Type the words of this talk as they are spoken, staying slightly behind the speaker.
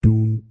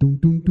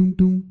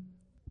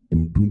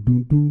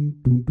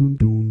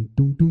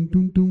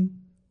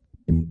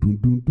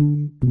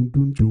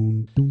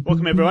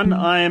everyone.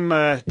 I'm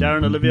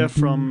Darren Olivier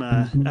from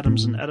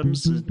Adams &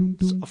 Adams,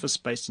 office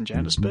based in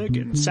Johannesburg,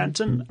 in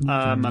Sandton.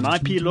 I'm an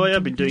IP lawyer.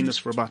 I've been doing this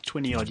for about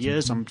 20-odd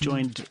years. I'm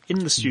joined in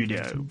the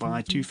studio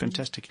by two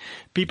fantastic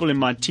people in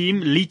my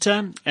team,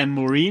 Lita and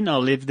Maureen.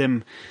 I'll leave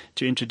them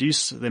to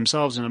introduce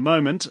themselves in a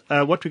moment.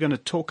 What we're going to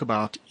talk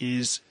about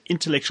is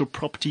intellectual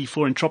property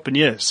for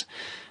entrepreneurs.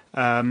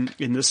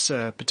 In this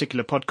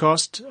particular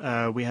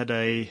podcast, we had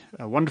a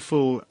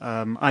wonderful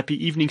IP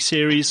evening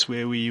series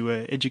where we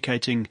were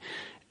educating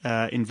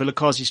in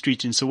Vilakazi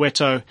Street in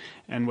Soweto,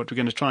 and what we're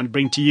going to try and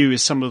bring to you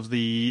is some of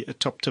the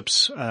top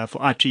tips for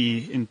IT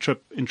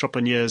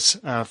entrepreneurs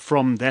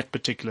from that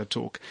particular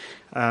talk.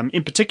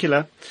 In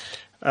particular,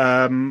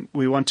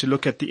 we want to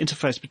look at the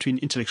interface between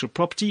intellectual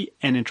property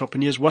and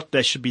entrepreneurs, what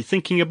they should be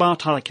thinking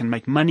about, how they can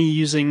make money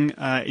using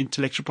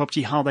intellectual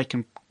property, how they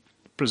can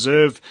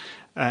preserve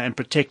and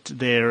protect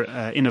their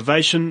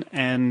innovation,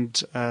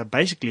 and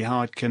basically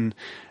how it can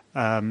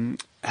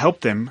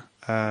help them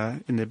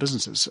in their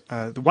businesses.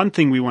 The one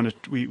thing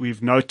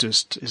we've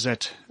noticed is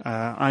that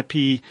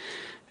IP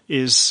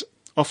is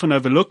often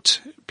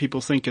overlooked.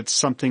 People think it's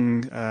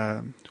something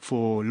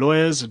for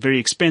lawyers, very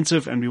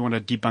expensive, and we want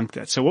to debunk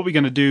that. So what we're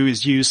going to do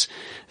is use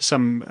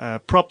some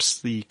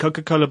props, the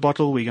Coca-Cola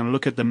bottle. We're going to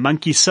look at the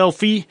monkey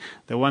selfie,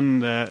 the one,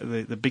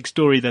 the big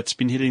story that's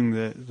been hitting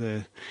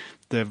the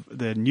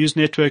news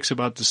networks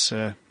about this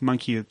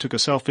monkey who took a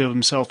selfie of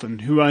himself,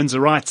 and who owns the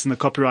rights and the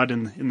copyright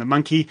in the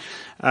monkey.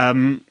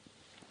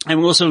 And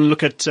we'll also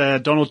look at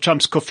Donald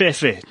Trump's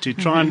kofefe to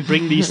try and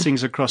bring these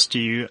things across to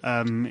you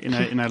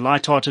in a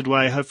light-hearted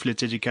way. Hopefully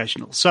it's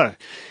educational. So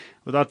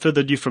without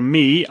further ado from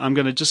me, I'm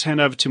going to just hand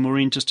over to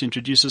Maureen just to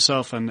introduce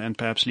herself, and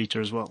perhaps Lita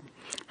as well.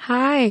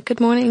 Hi, good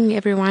morning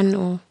everyone,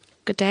 or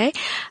good day.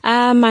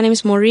 My name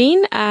is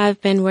Maureen. I've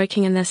been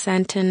working in the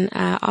Sandton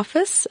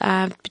office.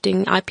 I've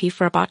been doing IP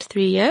for about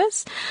 3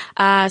 years.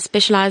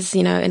 Specialize,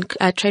 in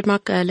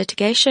trademark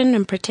litigation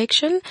and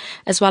protection,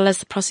 as well as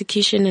the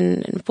prosecution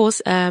and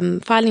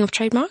filing of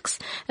trademarks,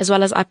 as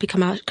well as IP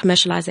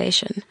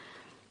commercialization.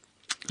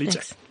 Lita.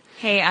 Thanks.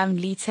 Hey, I'm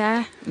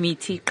Lita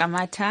Miti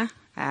Kamata.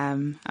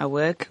 I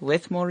work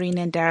with Maureen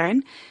and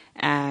Darren,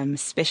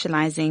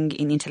 specializing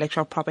in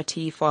intellectual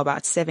property for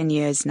about 7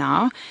 years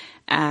now.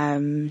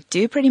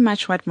 Do pretty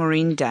much what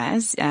Maureen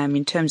does,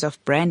 in terms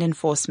of brand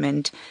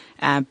enforcement,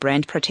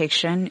 brand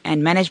protection,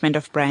 and management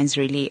of brands,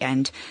 really,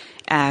 and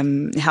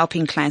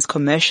helping clients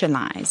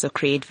commercialize or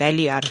create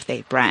value out of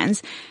their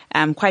brands.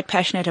 I'm quite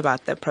passionate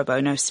about the pro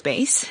bono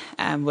space,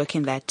 work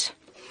in that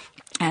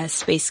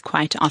space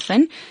quite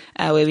often,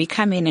 where we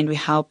come in and we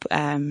help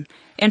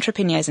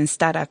entrepreneurs and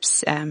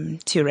startups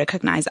to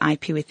recognize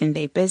IP within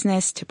their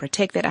business, to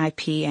protect that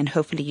IP, and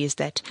hopefully use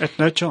that At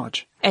no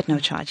charge. At no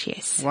charge,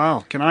 yes.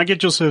 Wow. Can I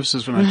get your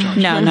services for no charge?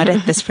 No, not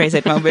at this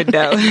present moment,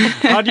 no.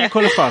 How do you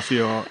qualify for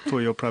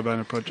your pro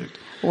bono project?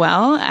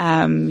 Well,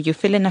 you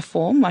fill in a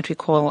form, what we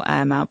call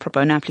our pro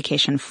bono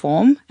application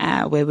form,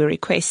 where we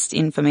request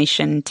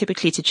information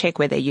typically to check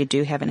whether you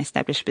do have an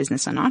established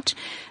business or not.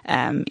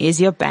 Is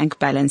your bank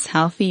balance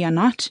healthy or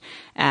not?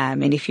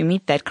 And if you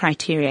meet that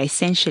criteria,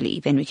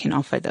 essentially, then we can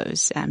offer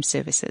those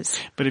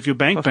services. But if your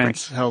bank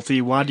balance is healthy,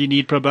 why do you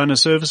need pro bono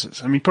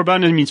services? I mean, pro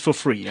bono means for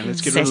free.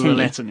 Let's get rid of the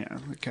Latin here.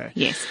 Okay.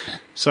 Yes.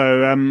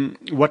 So,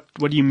 what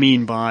do you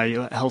mean by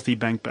a healthy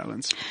bank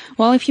balance?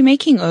 Well, if you're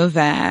making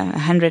over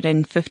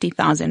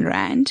 150,000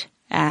 Rand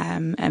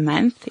a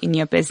month in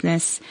your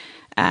business,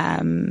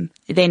 then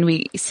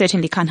we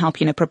certainly can't help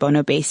you on a pro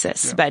bono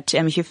basis. Yeah. But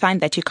if you find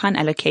that you can't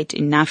allocate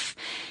enough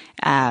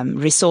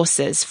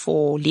resources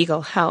for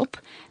legal help,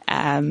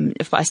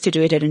 for us to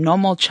do it at a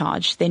normal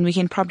charge, then we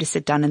can probably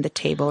sit down on the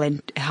table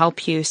and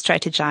help you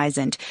strategize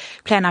and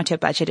plan out your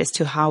budget as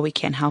to how we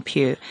can help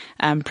you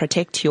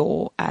protect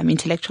your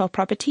intellectual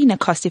property in a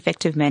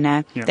cost-effective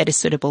manner that is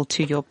suitable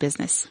to your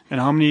business. And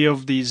how many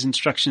of these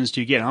instructions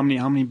do you get? How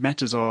many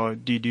matters do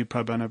you do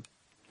pro bono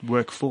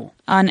work for?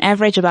 On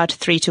average, about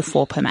 3 to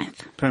 4 per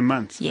month. Per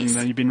month? Yes. And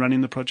then you've been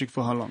running the project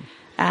for how long?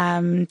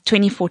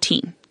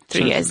 2014.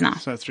 3 years now.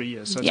 So 3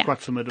 years. So it's quite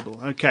formidable.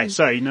 Okay.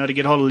 So you know to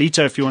get hold of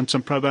Lita if you want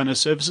some pro bono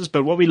services.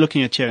 But what we're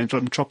looking at here is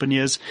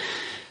entrepreneurs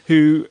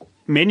who,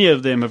 many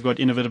of them have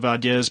got innovative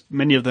ideas.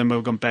 Many of them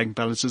have got bank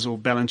balances or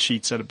balance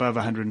sheets at above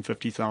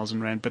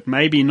 150,000 Rand, but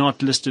maybe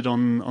not listed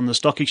on the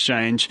stock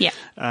exchange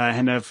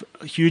and have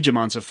huge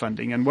amounts of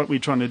funding. And what we're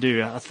trying to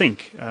do, I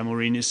think,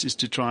 Maureen, is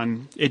to try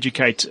and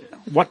educate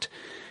what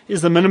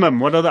is the minimum,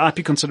 what are the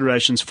IP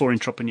considerations for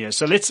entrepreneurs.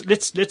 So let's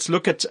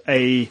look at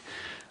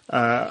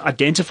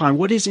identifying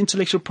what is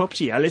intellectual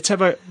property.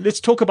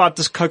 Let's talk about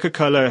this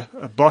Coca-Cola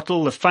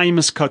bottle, the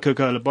famous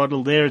Coca-Cola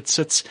bottle. There it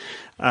sits.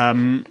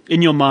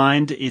 In your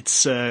mind,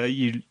 it's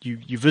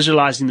you're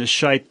visualizing the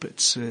shape.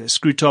 It's a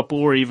screw top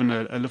or even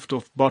a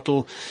lift-off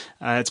bottle.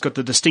 It's got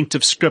the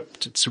distinctive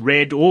script. It's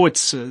red or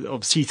it's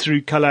of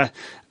see-through color.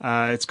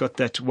 It's got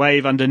that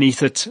wave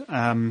underneath it.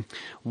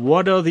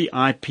 What are the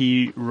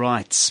IP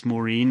rights,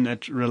 Maureen,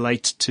 that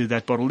relate to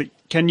that bottle?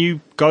 Can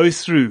you go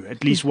through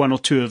at least one or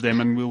two of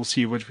them, and we'll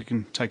see what we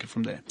can take it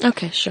from there?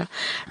 Okay, sure.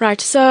 Right.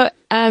 So,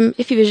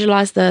 if you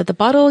visualize the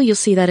bottle, you'll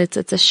see that it's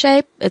a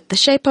shape. The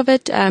shape of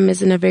it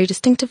is in a very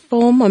distinctive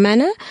form or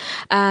manner.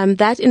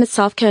 That in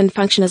itself can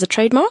function as a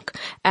trademark,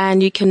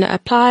 and you can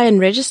apply and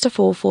register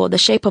for the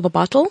shape of a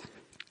bottle.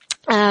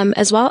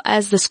 As well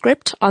as the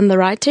script on the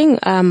writing,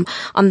 on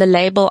the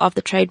label of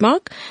the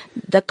trademark.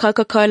 The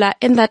Coca-Cola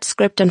in that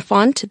script and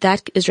font,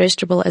 that is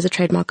registrable as a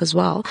trademark as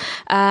well.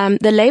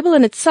 The label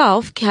in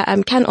itself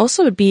can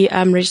also be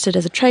registered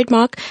as a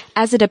trademark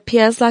as it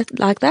appears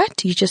like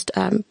that. You just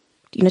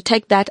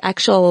take that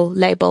actual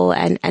label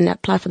and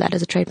apply for that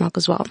as a trademark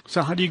as well.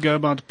 So how do you go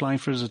about applying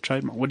for it as a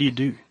trademark? What do you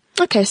do?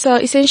 Okay, so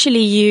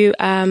essentially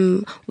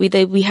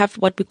we have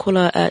what we call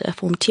a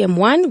form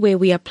TM1 where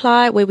we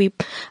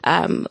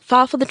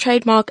file for the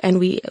trademark, and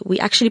we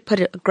actually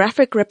put a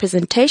graphic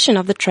representation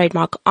of the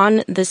trademark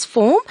on this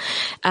form.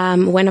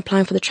 When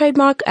applying for the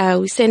trademark,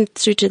 we send it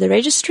through to the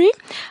registry,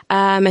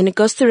 and it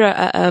goes through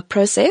a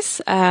process.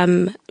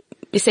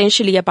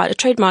 Essentially, a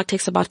trademark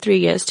takes about 3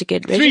 years to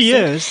get registered. 3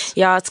 years?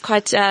 Yeah, it's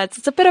quite,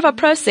 it's a bit of a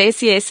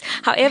process, yes.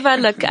 However,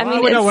 look, Why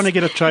would I want to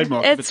get a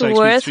trademark? It's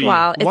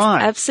worthwhile. It's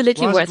Why?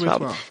 absolutely Why is it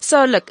worthwhile.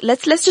 So look,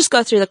 let's just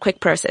go through the quick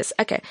process.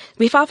 Okay.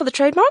 We file for the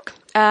trademark.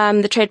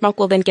 The trademark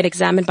will then get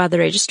examined by the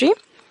registry.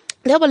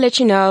 They will let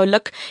you know,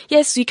 look,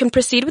 yes, you can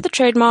proceed with the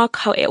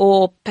trademark,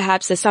 or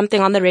perhaps there's something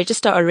on the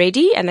register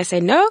already, and they say,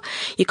 no,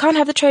 you can't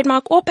have the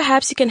trademark, or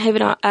perhaps you can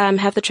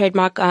have the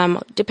trademark,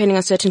 depending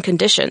on certain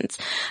conditions.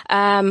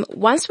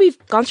 Once we've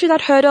gone through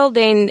that hurdle,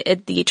 then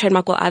the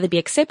trademark will either be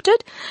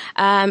accepted,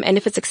 and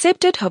if it's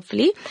accepted,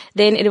 hopefully,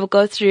 then it will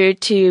go through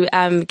to,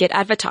 get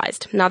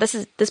advertised. Now,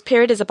 this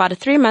period is about a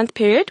 3-month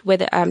period where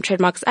the,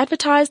 trademark is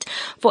advertised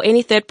for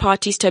any third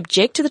parties to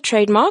object to the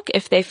trademark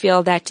if they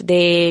feel that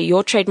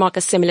your trademark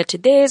is similar to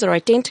theirs or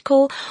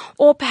identical,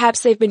 or perhaps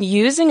they've been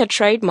using a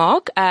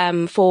trademark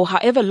for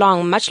however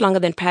long, much longer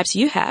than perhaps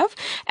you have,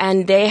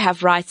 and they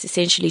have rights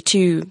essentially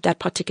to that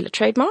particular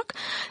trademark.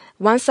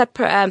 Once that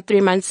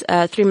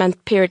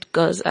 3-month period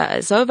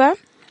is over,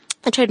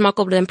 the trademark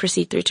will then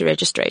proceed through to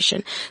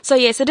registration. So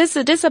yes, it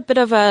is a bit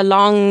of a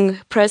long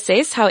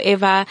process.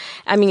 However,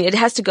 it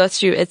has to go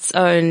through its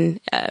own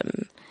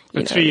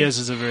But 3 years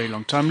is a very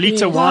long time.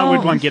 Lisa, why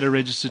would one get a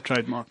registered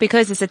trademark?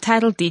 Because it's a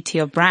title deed to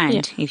your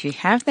brand. Yeah. If you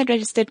have that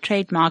registered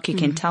trademark, you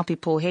can tell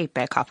people, hey,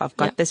 back off, I've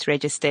got this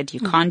registered. You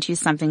can't use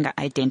something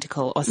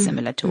identical or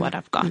similar to what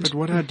I've got. But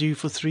what do I do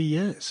for 3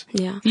 years?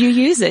 Yeah. You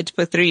use it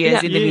for 3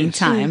 years in the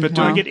meantime. But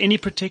do I get any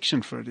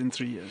protection for it in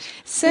 3 years?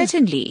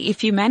 Certainly.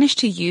 If you manage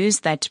to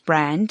use that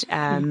brand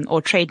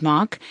or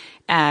trademark,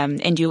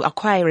 and you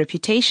acquire a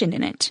reputation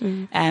in it,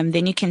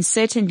 then you can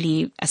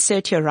certainly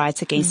assert your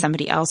rights against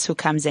somebody else who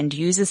comes and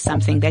uses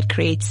something that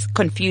creates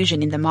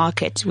confusion in the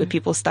market where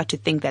people start to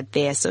think that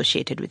they're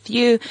associated with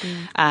you,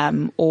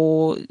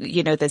 or,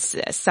 there's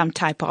some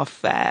type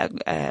of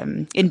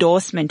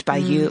endorsement by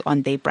you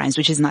on their brands,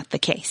 which is not the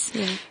case.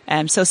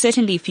 Yeah. So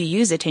certainly if you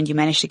use it and you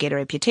manage to get a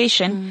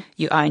reputation,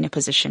 you are in a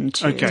position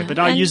to... Okay, but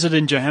I use it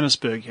in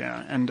Johannesburg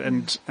here,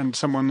 and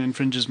someone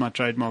infringes my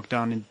trademark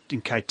down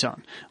in Cape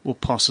Town or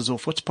passes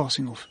off. What's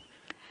passing off?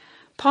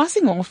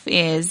 Passing off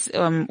is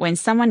when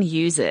someone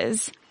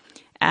uses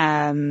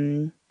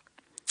a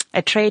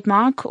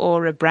trademark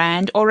or a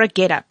brand or a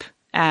get-up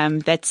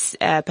that's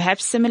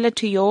perhaps similar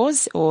to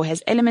yours or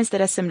has elements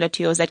that are similar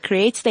to yours that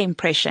creates the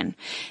impression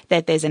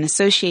that there's an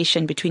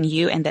association between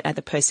you and that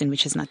other person,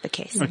 which is not the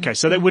case. Okay,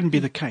 so that wouldn't be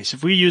the case.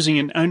 If we're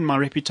using my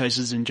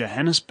reputation is in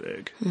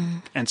Johannesburg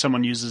and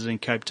someone uses it in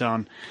Cape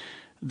Town,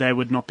 they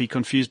would not be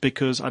confused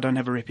because I don't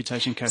have a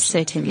reputation case.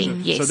 Certainly,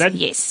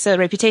 yes. So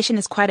reputation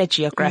is quite a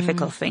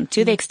geographical thing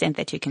to the extent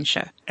that you can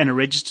show. And a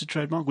registered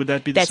trademark, would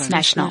that be the same?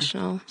 That's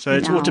national. So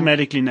it's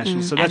automatically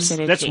national. So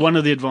that's one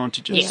of the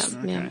advantages. Yes,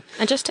 okay. Yeah.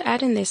 And just to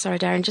add in there, sorry,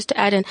 Darren,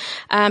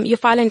 your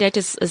filing date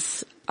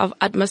is of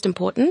utmost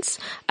importance.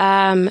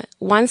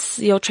 Once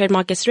your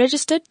trademark gets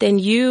registered, then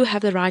you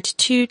have the right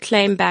to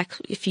claim back,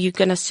 if you're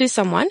going to sue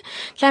someone,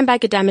 claim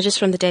back your damages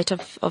from the date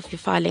of your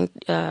filing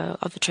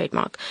of the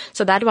trademark.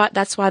 So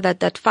that's why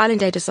that filing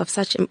date is of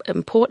such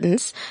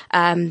importance.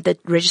 That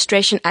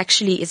registration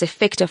actually is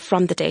effective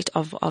from the date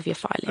of your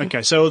filing.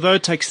 Okay, so although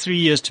it takes 3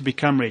 years to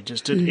become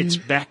registered, it's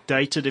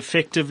backdated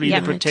effectively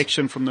the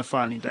protection from the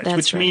filing date,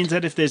 which means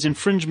that if there's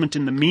infringement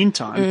in the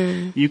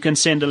meantime, you can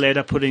send a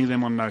letter putting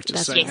them on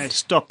notice saying, hey,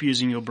 stop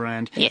using your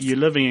brand. Yes. You're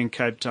living in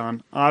Cape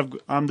Town.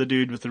 I'm the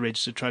dude with the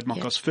registered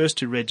trademark. I was first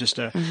to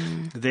register.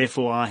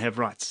 Therefore, I have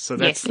rights. So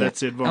that's the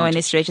advantage. Oh, when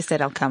it's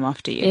registered, I'll come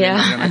after you. Yeah.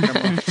 I'm gonna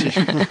come after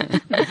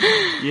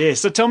you. Yeah.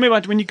 So tell me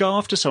about when you go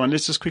after someone.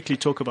 Let's just quickly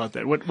talk about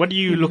that. What are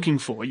you looking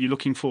for? Are you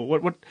looking for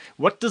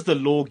what does the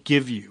law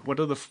give you? What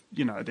are I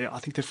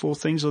think there are 4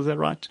 things. Is that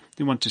right?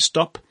 They want to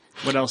stop.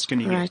 What else can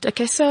you get? Right.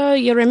 Okay. So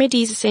your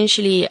remedies,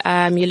 essentially,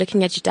 you're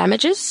looking at your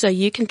damages. So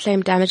you can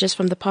claim damages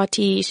from the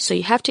party. So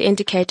you have to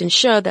indicate and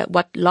show that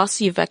what loss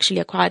you've actually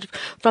acquired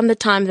from the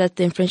time that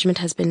the infringement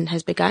has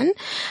begun.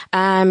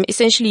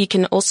 Essentially, you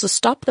can also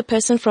stop the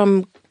person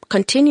from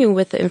continuing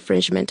with the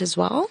infringement as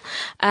well.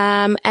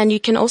 And you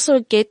can also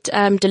get,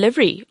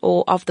 delivery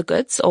of the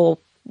goods or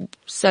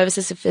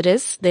services. If it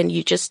is, then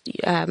you just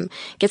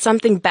get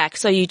something back.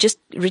 So you just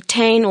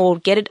retain or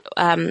get it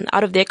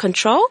out of their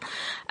control.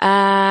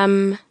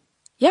 I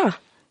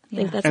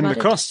think that's and about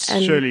the costs, it.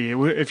 And surely.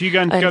 If you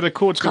go to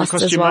court, it's going to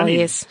cost you money.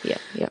 Yes.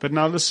 Yeah. But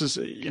now this is,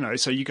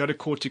 so you go to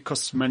court, it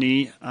costs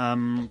money.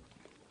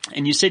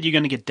 And you said you're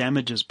going to get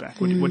damages back.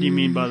 What do you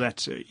mean by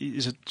that?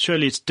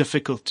 Surely it's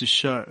difficult to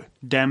show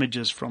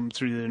damages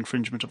through the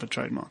infringement of a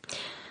trademark.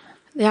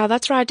 Yeah,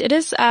 that's right. It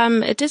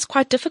is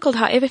quite difficult.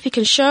 However, if you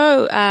can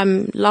show,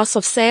 loss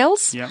of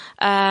sales,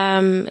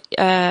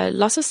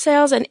 loss of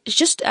sales, and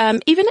just,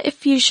 even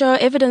if you show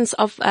evidence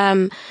of,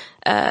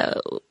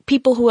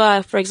 people who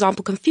are, for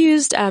example,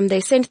 confused,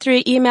 they send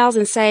through emails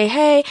and say,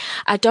 hey,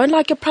 I don't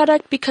like your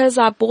product because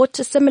I bought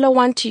a similar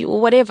one to you, or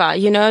whatever,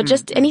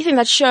 just anything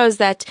that shows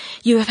that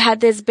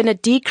there's been a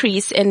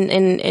decrease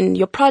in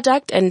your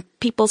product and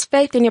people's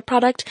faith in your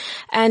product,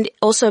 and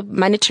also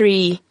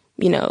monetary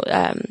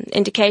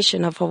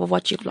indication of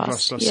what you've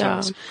lost.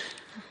 Sales.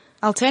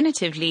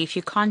 Alternatively, if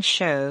you can't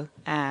show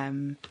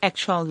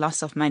actual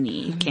loss of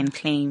money, you can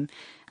claim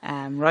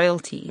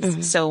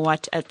royalties. So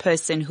what a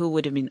person who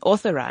would have been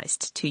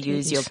authorized to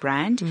use your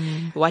brand,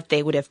 what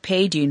they would have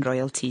paid you in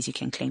royalties, you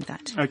can claim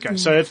that. Okay.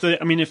 So if the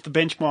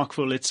benchmark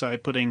for, let's say,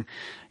 putting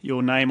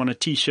your name on a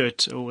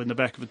T-shirt or in the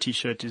back of a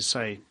T-shirt is,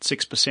 say,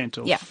 6%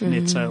 of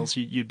net sales,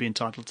 you'd be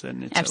entitled to that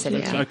net sales.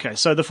 Absolutely. Okay.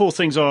 So the four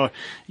things are: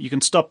 you can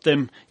stop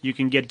them, you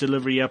can get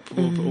delivery up for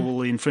all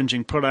the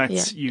infringing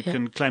products, you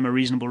can claim a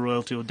reasonable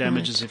royalty or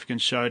damages if you can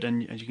show it,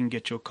 and you can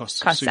get your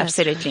costs.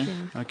 Absolutely.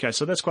 Okay.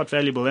 So that's quite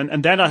valuable.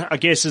 And that, I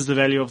guess, is the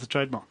value of the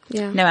trademark.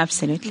 Yeah. No,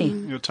 absolutely.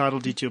 Your title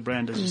deed to your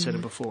brand, as you said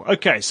it before.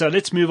 Okay. So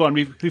let's move on.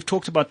 We've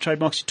talked about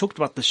trademarks. You talked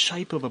about the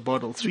shape of a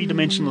bottle,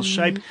 three-dimensional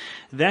shape.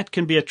 That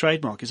can be a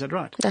trademark. Is that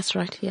right? That's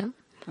right. Yeah.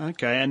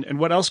 Okay, and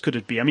what else could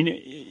it be? I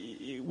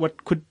mean,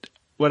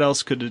 what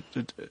else could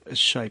a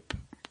shape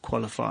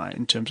qualify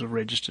in terms of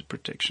registered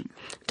protection?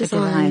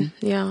 Design.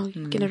 Yeah,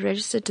 you get a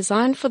registered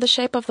design for the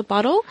shape of the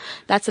bottle.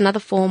 That's another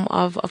form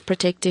of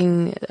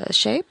protecting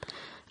shape.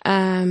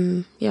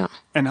 And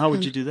how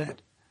would you do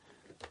that?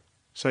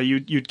 So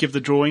you'd give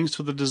the drawings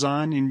for the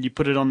design and you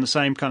put it on the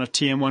same kind of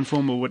TM1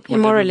 form, or what?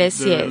 More or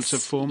less, yes.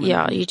 Form,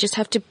 you just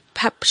have to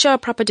show a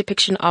proper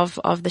depiction of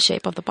the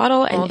shape of the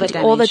bottle and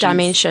all the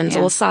dimensions,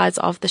 all sides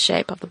of the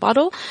shape of the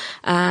bottle,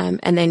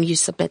 and then you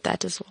submit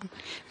that as well.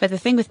 But the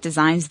thing with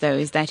designs, though,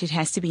 is that it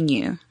has to be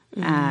new.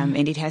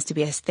 And it has to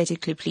be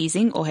aesthetically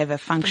pleasing or have a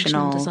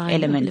functional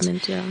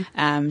element.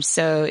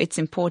 So it's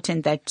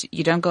important that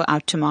you don't go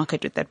out to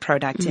market with that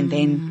product and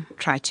then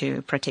try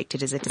to protect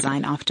it as a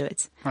design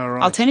afterwards. All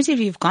right. Alternatively,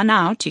 if you've gone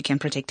out, you can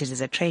protect it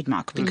as a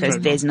trademark because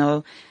there's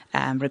no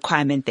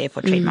requirement there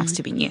for trademarks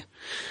to be new.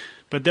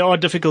 But there are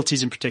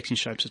difficulties in protecting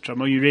shapes of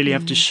trademark. You really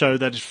have to show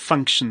that it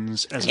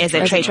functions as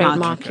a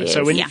trademark. Okay.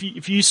 So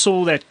if you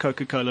saw that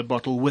Coca-Cola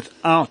bottle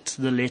without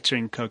the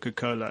lettering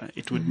Coca-Cola,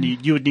 it would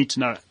you would need to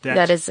know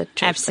that is a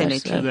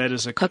absolutely that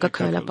is a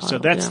Coca-Cola bottle. So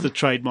that's the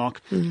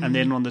trademark, and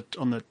then on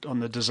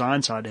the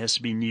design side, it has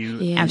to be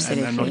new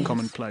and not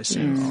commonplace.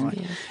 All right.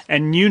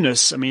 And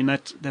newness, I mean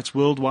that's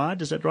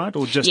worldwide. Is that right,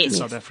 or just in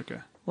South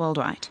Africa?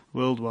 Worldwide.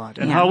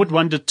 And how would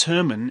one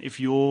determine if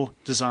your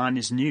design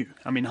is new?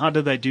 I mean, how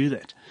do they do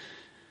that?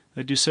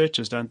 They do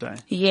searches, don't they?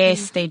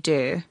 Yes, they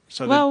do.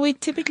 So we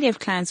typically have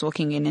clients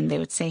walking in and they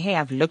would say, hey,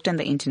 I've looked on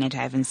the internet. I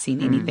haven't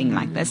seen anything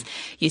like this.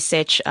 You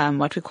search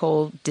what we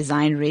call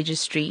design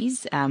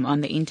registries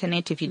on the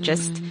internet. If you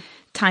just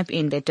type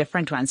in the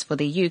different ones for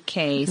the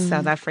UK,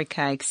 South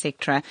Africa,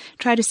 etc.,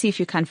 try to see if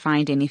you can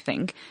find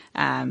anything.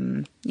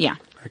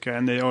 Okay,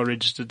 and there are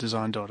registered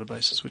design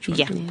databases, which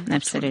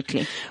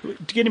absolutely.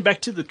 Getting back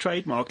to the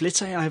trademark, let's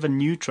say I have a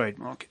new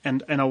trademark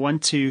and I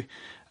want to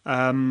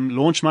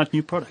launch my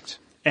new product.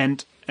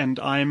 And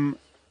I'm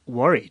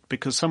worried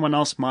because someone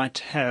else might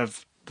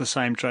have the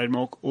same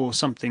trademark or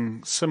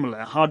something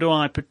similar.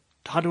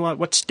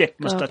 What step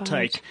must I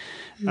take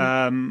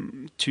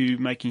to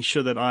making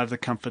sure that I have the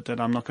comfort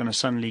that I'm not going to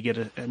suddenly get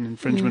an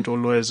infringement or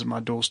lawyers at my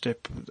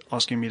doorstep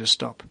asking me to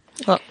stop?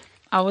 Well,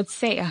 I would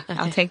say,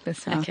 I'll take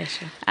this one. Okay,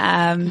 sure.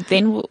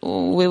 Then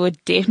we would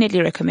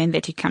definitely recommend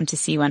that you come to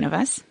see one of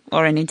us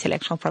or an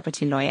intellectual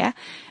property lawyer,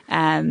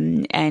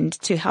 and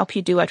to help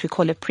you do what we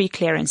call a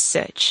pre-clearance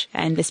search.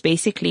 And this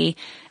basically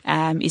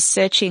is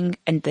searching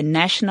in the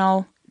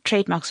national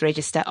trademarks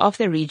register of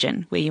the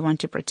region where you want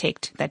to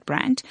protect that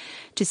brand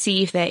to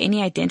see if there are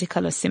any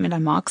identical or similar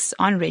marks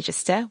on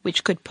register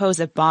which could pose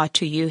a bar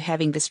to you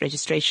having this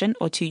registration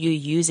or to you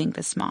using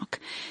this mark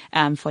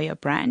for your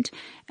brand.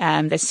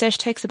 The search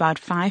takes about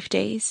 5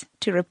 days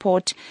to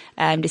report.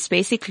 It's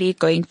basically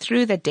going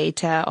through the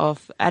data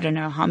of, I don't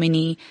know how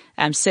many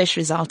search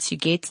results you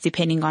get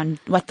depending on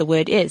what the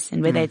word is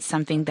and whether it's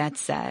something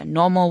that's a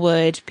normal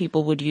word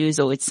people would use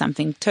or it's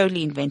something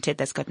totally invented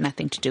that's got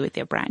nothing to do with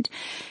their brand.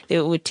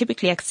 They would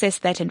typically access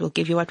that and will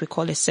give you what we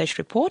call a search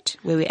report,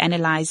 where we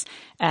analyze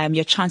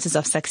your chances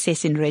of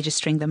success in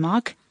registering the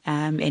mark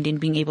and in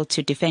being able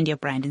to defend your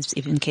brand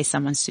in case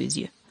someone sues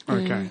you.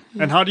 Okay.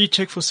 And how do you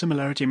check for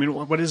similarity? I mean,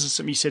 what is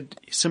it? You said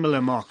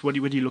similar mark. What are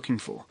you looking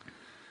for?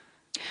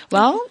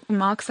 Well,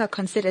 marks are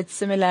considered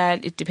similar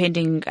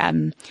depending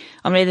on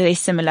whether they're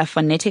similar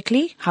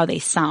phonetically, how they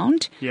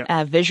sound,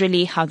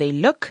 visually, how they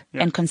look,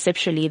 and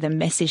conceptually the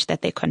message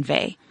that they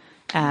convey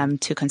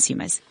to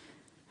consumers.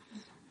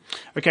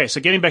 Okay, so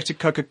getting back to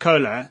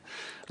Coca-Cola.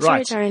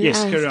 Right. Sorry, Darren,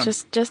 yes, carry on.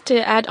 Just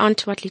to add on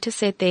to what Lita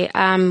said there,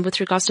 with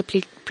regards to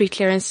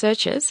pre-clearance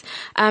searches.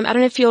 I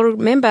don't know if you'll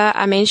remember,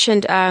 I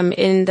mentioned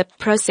in the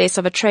process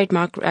of a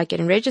trademark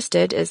getting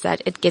registered is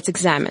that it gets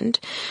examined.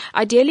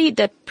 Ideally,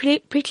 the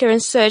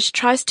pre-clearance search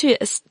tries to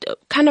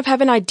kind of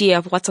have an idea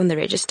of what's on the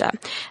register,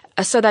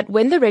 so that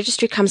when the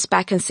registry comes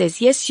back and says,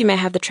 yes, you may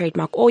have the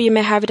trademark or you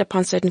may have it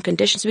upon certain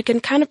conditions, we can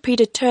kind of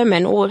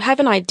predetermine or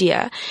have an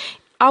idea.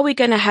 Are we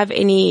going to have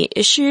any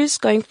issues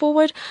going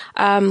forward?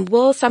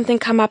 Will something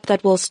come up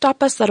that will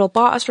stop us, that will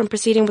bar us from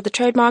proceeding with the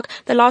trademark?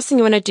 The last thing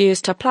you want to do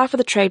is to apply for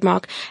the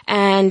trademark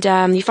and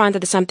you find that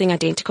there's something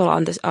identical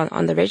on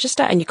the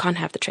register and you can't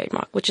have the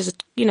trademark, which is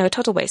a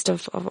total waste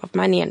of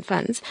money and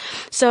funds.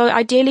 So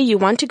ideally you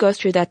want to go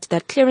through that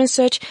clearance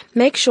search,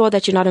 make sure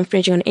that you're not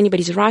infringing on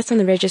anybody's rights on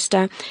the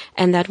register,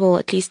 and that will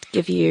at least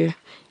give you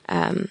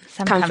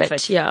some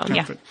comfort. Yeah.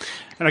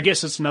 And I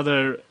guess it's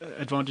another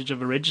advantage of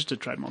a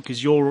registered trademark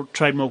is your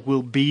trademark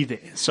will be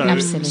there. So,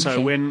 so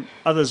when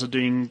others are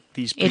doing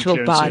these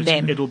pre-clearances,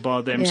 it will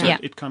bar them. So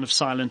it kind of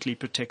silently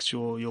protects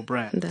your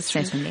brand. That's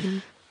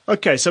certainly.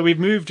 Okay, so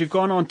we've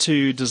gone on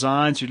to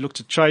designs, we've looked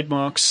at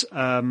trademarks.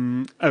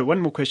 One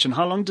more question.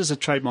 How long does a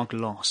trademark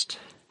last?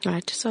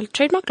 Right. So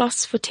trademark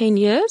lasts for 10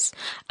 years.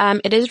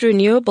 It is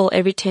renewable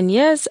every 10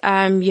 years.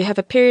 You have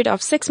a period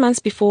of 6 months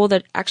before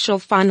the actual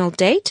final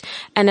date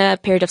and a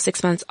period of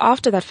 6 months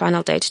after that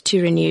final date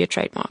to renew your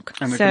trademark.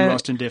 And it can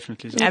last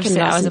indefinitely.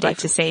 Absolutely. I was about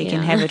to say you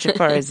can have it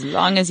for as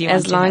long as you want.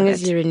 As long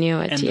as you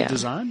renew it, And the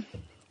design?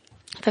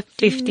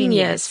 15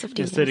 years.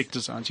 15 aesthetic years.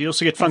 designs. You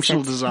also get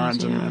functional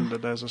designs and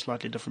those are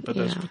slightly different, but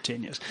those are for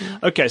 10 years.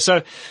 Okay,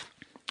 so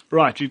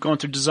right, we've gone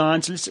through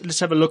designs. Let's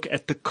have a look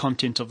at the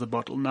content of the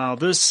bottle. Now,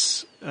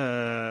 this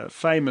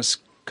famous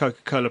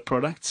Coca-Cola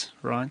product,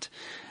 right,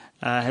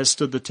 has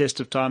stood the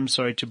test of time.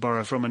 Sorry to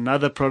borrow from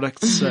another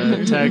product's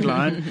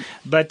tagline,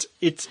 but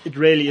it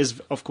really is,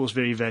 of course,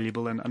 very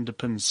valuable and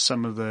underpins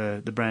some of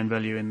the brand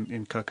value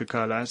in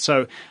Coca-Cola.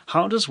 So,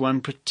 how does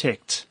one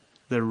protect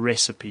the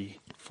recipe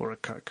for a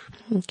Coke?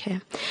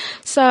 Okay,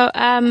 so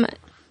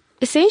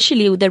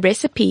essentially, the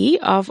recipe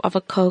of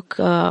a Coke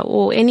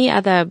or any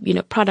other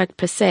product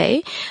per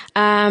se,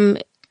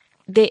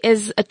 there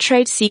is a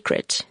trade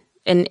secret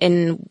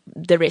in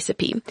the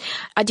recipe.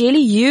 Ideally,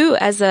 you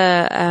as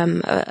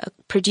a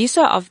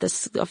producer of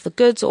the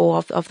goods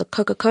or of the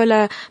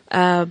Coca-Cola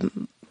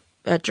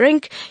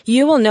drink,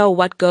 you will know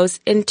what goes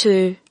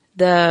into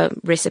the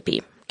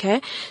recipe. Okay,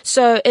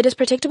 so it is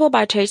protectable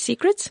by trade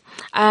secrets.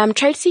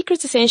 Trade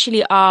secrets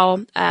essentially are,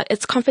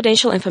 it's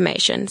confidential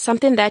information,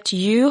 something that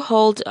you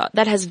hold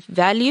that has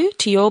value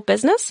to your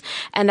business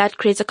and that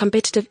creates a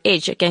competitive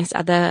edge against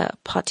other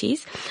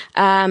parties.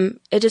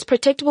 It is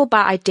protectable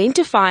by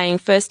identifying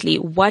firstly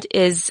what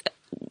is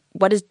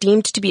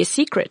deemed to be a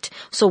secret.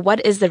 So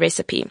what is the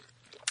recipe?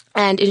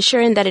 And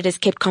ensuring that it is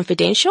kept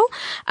confidential.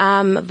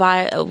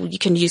 You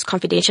can use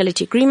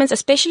confidentiality agreements,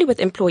 especially with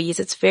employees.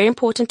 It's very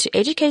important to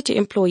educate your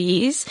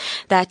employees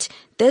that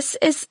this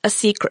is a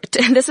secret.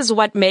 This is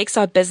what makes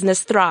our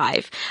business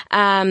thrive.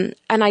 And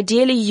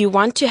ideally, you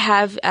want to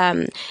have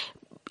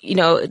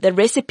the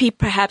recipe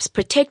perhaps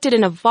protected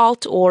in a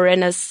vault or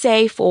in a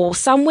safe or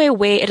somewhere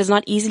where it is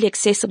not easily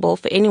accessible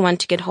for anyone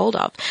to get hold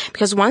of.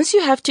 Because once you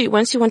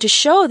want to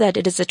show that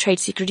it is a trade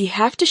secret, you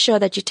have to show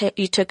that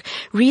you took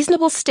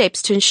reasonable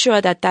steps to ensure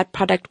that that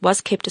product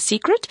was kept a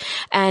secret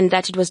and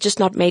that it was just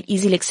not made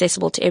easily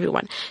accessible to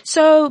everyone.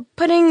 So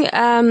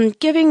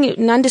giving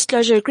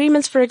non-disclosure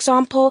agreements, for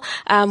example,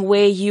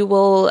 where you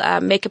will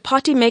make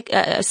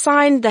a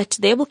sign that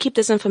they will keep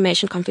this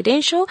information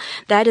confidential.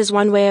 That is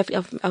one way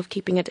of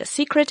keeping it a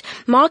secret.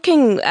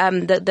 Marking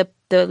the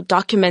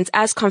documents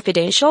as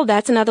confidential,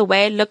 that's another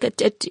way. Look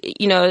at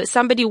it,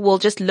 somebody will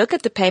just look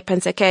at the paper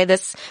and say, okay,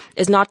 this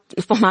is not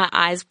for my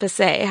eyes per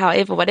se.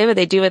 However, whatever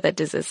they do with it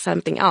is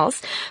something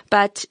else.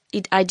 But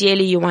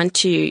ideally you want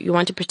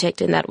to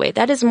protect it in that way.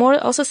 That is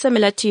more also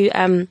similar to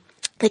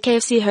the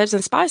KFC herbs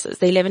and spices,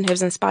 the 11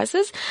 herbs and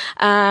spices.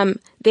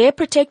 They're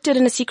protected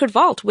in a secret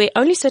vault where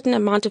only a certain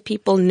amount of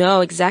people know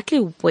exactly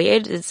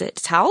where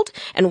it's held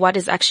and what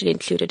is actually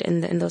included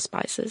in those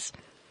spices.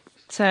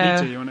 So,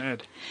 Lita, you want to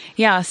add?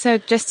 Yeah, so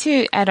just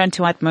to add on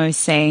to what Mo is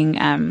saying,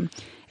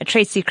 a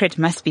trade secret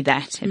must be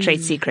that. A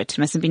trade secret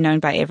mustn't be known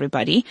by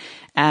everybody,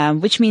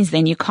 which means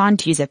then you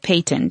can't use a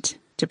patent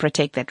to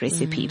protect that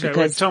recipe. Okay,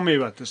 because tell me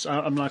about this.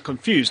 I'm like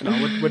confused now.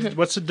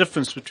 What's the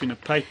difference between a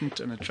patent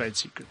and a trade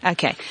secret?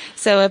 Okay,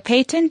 so a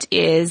patent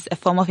is a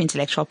form of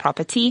intellectual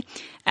property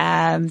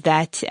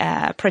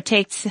that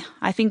protects,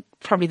 I think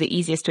probably the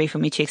easiest way for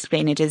me to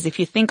explain it is if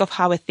you think of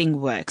how a thing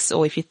works,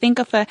 or if you think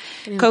of a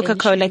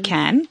Coca-Cola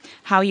can,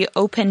 how you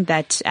open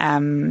that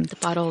the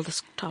bottle,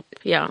 the top,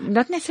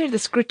 not necessarily the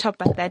screw top,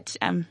 but that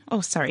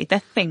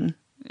that thing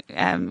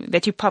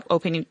that you pop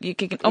open, you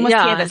can almost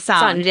hear the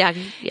sound.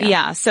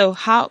 So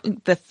how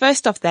the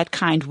first of that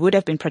kind would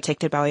have been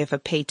protected by way of a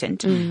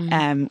patent,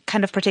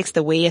 kind of protects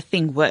the way a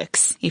thing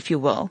works, if you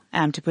will,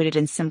 to put it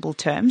in simple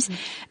terms.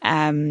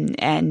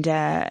 And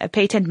a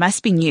patent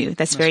must be new.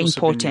 That's very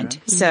important.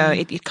 So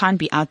it can't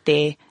be out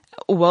there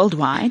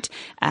worldwide.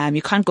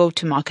 You can't go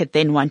to market,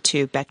 then want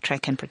to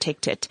backtrack and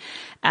protect it.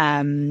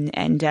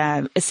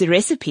 It's a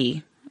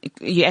recipe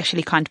you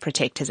actually can't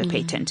protect as a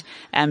patent.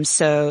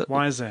 So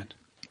why is that?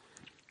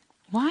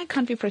 Why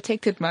can't we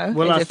protect it, Mo,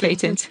 well, as a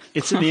patent?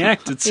 It's in the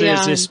Act. It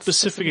says there's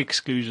specific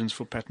exclusions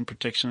for patent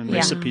protection, and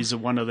recipes are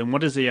one of them.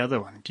 What is the other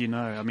one? Do you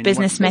know? I mean,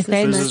 business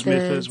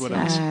methods. What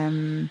else?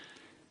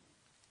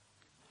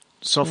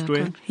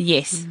 Software?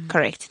 Yes,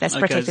 correct. That's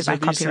protected by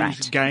copyright.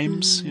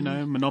 Things, games,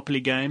 Monopoly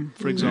game,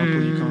 for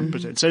example, you can't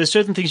protect. So there's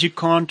certain things you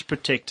can't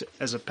protect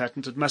as a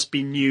patent. It must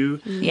be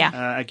new.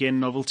 Again,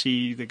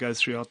 novelty that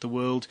goes throughout the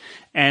world.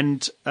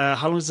 And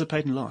how long does the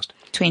patent last?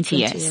 20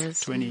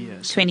 years. 20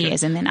 years. 20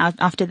 years, and then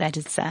after that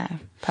it's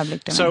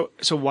public domain.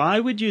 So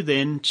why would you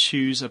then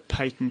choose a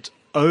patent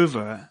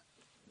over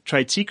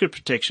trade secret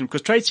protection?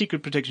 Because trade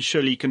secret protection,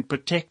 surely you can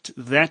protect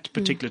that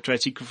particular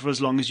trade secret for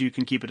as long as you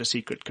can keep it a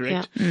secret,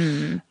 correct?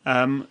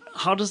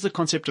 How does the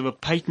concept of a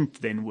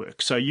patent then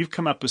work? So you've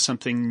come up with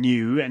something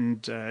new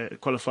and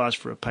qualifies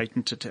for a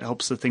patent. It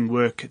helps the thing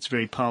work. It's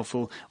very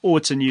powerful. Or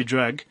it's a new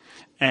drug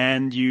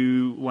and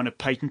you want to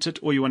patent it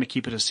or you want to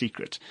keep it a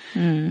secret.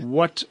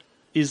 What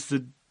is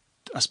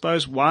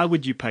why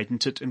would you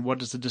patent it, and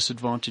what is the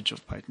disadvantage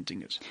of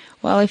patenting it?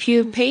 Well, if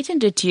you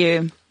patent it,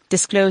 you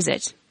disclose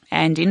it.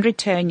 And in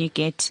return, you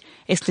get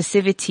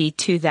exclusivity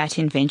to that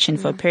invention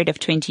for a period of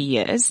 20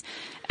 years.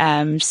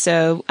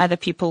 So other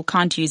people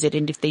can't use it.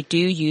 And if they do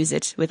use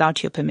it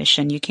without your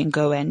permission, you can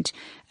go and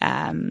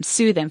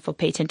sue them for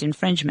patent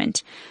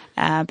infringement.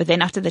 But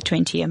then after the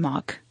 20-year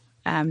mark,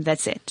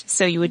 that's it.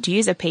 So you would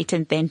use a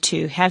patent then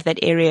to have that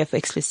area of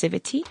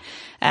exclusivity,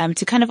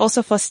 to kind of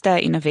also foster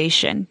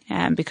innovation,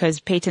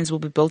 because patents will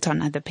be built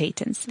on other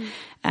patents,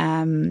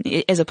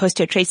 as opposed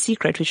to a trade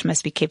secret, which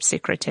must be kept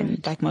secret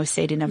and, like Mo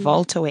said, in a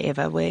vault or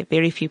wherever, where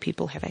very few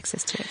people have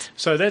access to it.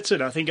 So that's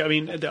it. I think,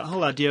 the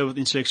whole idea of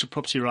intellectual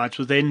property rights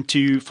was then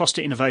to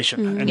foster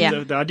innovation.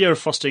 And the idea of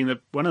fostering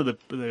one of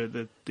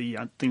the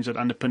things that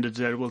underpinned it is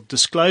that,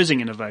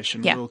 disclosing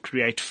innovation will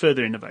create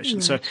further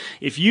innovation. So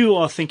if you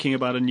are thinking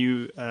about a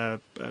new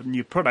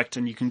product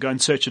and you can go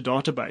and search a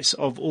database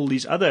of all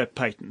these other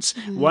patents,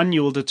 one,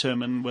 you will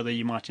determine whether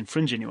you might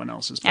infringe anyone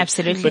else's.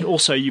 Absolutely. But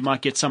also you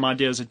might get some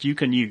ideas that you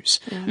can use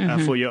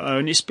for your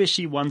own,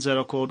 especially ones that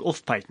are called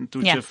off-patent,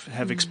 which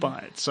have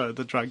expired. So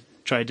the drug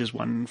trade is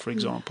one, for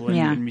example,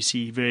 and we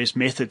see various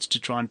methods to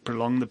try and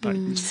prolong the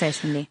patents.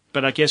 Certainly.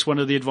 But I guess one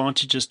of the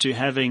advantages to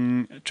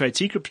having trade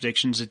secret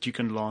protections that you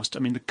can last. I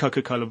mean, the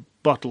Coca-Cola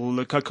bottle,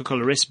 the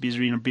Coca-Cola recipe has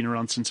been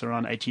around since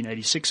around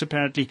 1886,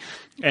 apparently,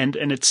 and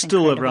it's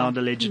still around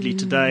allegedly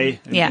today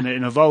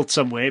in a vault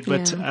somewhere.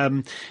 But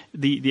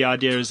the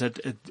idea is that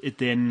it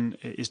then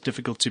is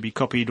difficult to be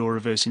copied or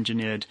reverse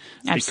engineered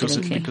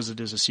because it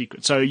is a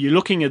secret. So you're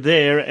looking at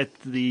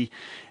the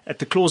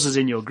clauses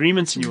in your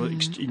agreements,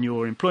 in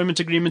your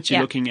employment agreements.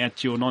 You're looking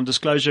at your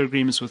non-disclosure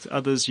agreements with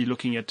others. You're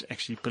looking at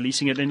actually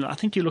policing it, and I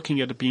think you're looking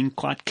at it being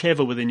quite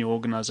clever within your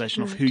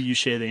organisation of who you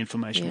share the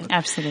information with.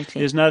 Absolutely.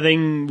 There's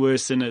nothing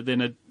worse than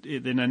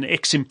an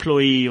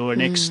ex-employee or an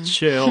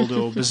ex-shareholder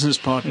or business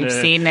partner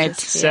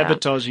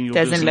sabotaging your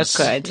business.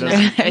 Doesn't look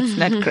good. It's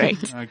not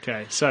great.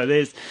 Okay, so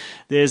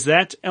there's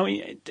that.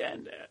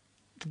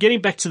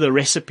 Getting back to the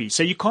recipe,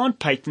 so you can't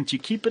patent. You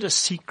keep it a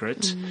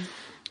secret.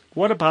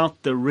 What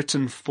about the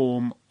written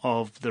form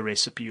of the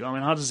recipe? I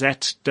mean, how does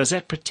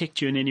that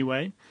protect you in any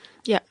way?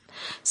 Yeah.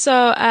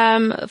 So,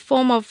 a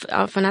form of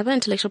another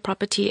intellectual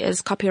property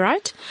is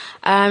copyright.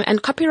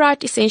 And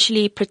copyright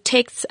essentially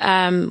protects,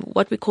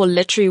 what we call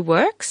literary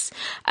works.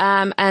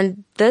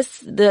 And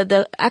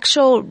the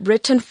actual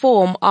written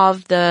form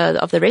of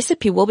the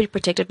recipe will be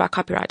protected by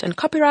copyright. And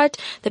copyright,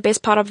 the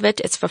best part of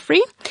it is for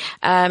free.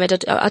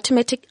 It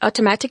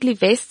automatically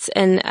vests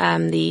in,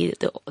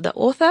 the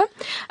author,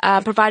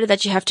 provided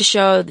that you have to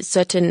show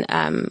certain,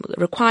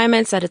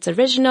 requirements that it's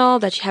original,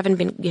 that hasn't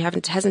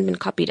been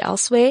copied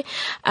elsewhere.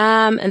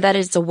 And that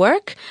is a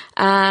work.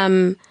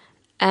 And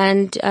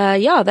And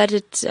that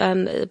it's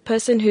a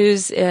person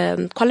who's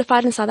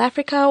qualified in South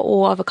Africa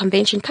or of a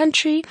convention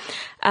country.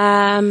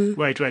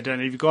 Wait,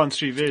 Danny, you've gone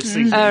through various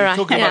things. Right,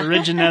 Talking about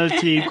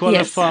originality,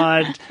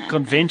 qualified,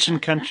 convention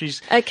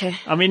countries. Okay.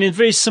 I mean, in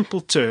very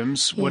simple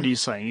terms, what are you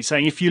saying? You're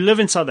saying if you live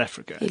in South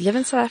Africa. You live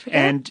in South Africa.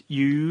 And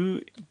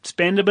you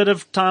spend a bit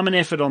of time and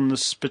effort on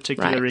this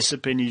particular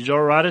recipe and you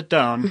write it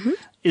down. Mm-hmm.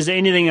 Is there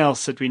anything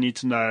else that we need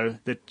to know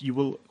that you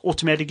will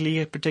automatically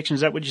get protection?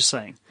 Is that what you're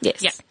saying?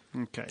 Yes. Yeah.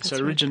 Okay, so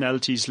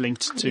originality is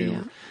linked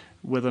to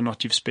whether or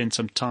not you've spent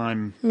some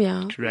time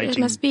creating. It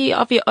must be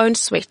of your own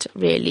sweat,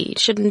 really. It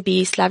shouldn't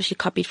be slavishly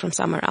copied from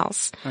somewhere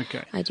else.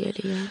 Okay.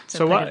 Ideally, yeah.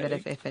 So a bit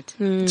of effort.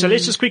 So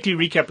let's just quickly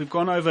recap. We've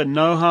gone over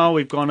know-how,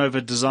 we've gone over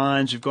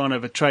designs, we've gone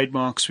over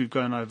trademarks, we've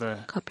gone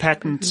over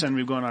patents, and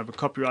we've gone over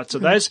copyright. So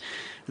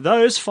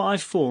those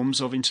 5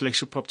 forms of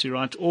intellectual property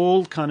right,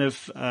 all kind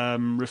of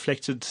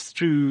reflected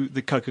through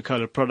the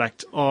Coca-Cola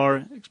product,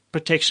 are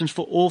protections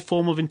for all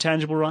form of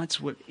intangible rights,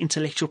 what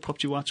intellectual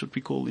property rights, what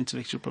we call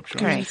intellectual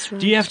property rights.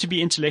 Right. Do you have to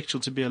be intellectual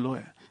to be a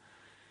lawyer?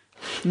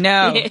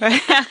 No.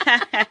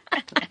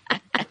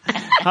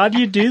 How do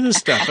you do this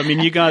stuff? I mean,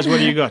 you guys, what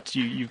do you got?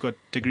 You've got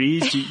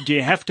degrees. Do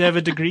you have to have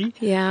a degree?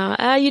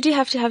 Yeah, you do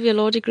have to have your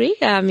law degree,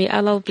 your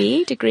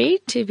LLB degree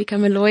to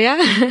become a lawyer.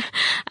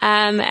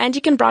 And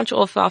you can branch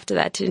off after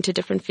that into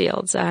different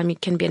fields. You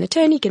can be an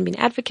attorney, you can be an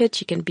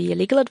advocate, you can be a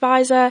legal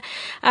advisor.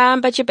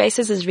 But your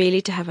basis is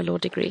really to have a law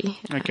degree.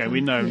 Okay, we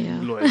know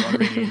lawyers are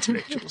really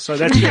intellectual, so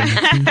that's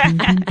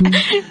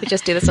good. We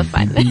just do this for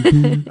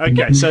fun.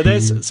 Okay, so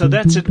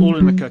that's it all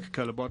in the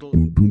Coca-Cola bottle.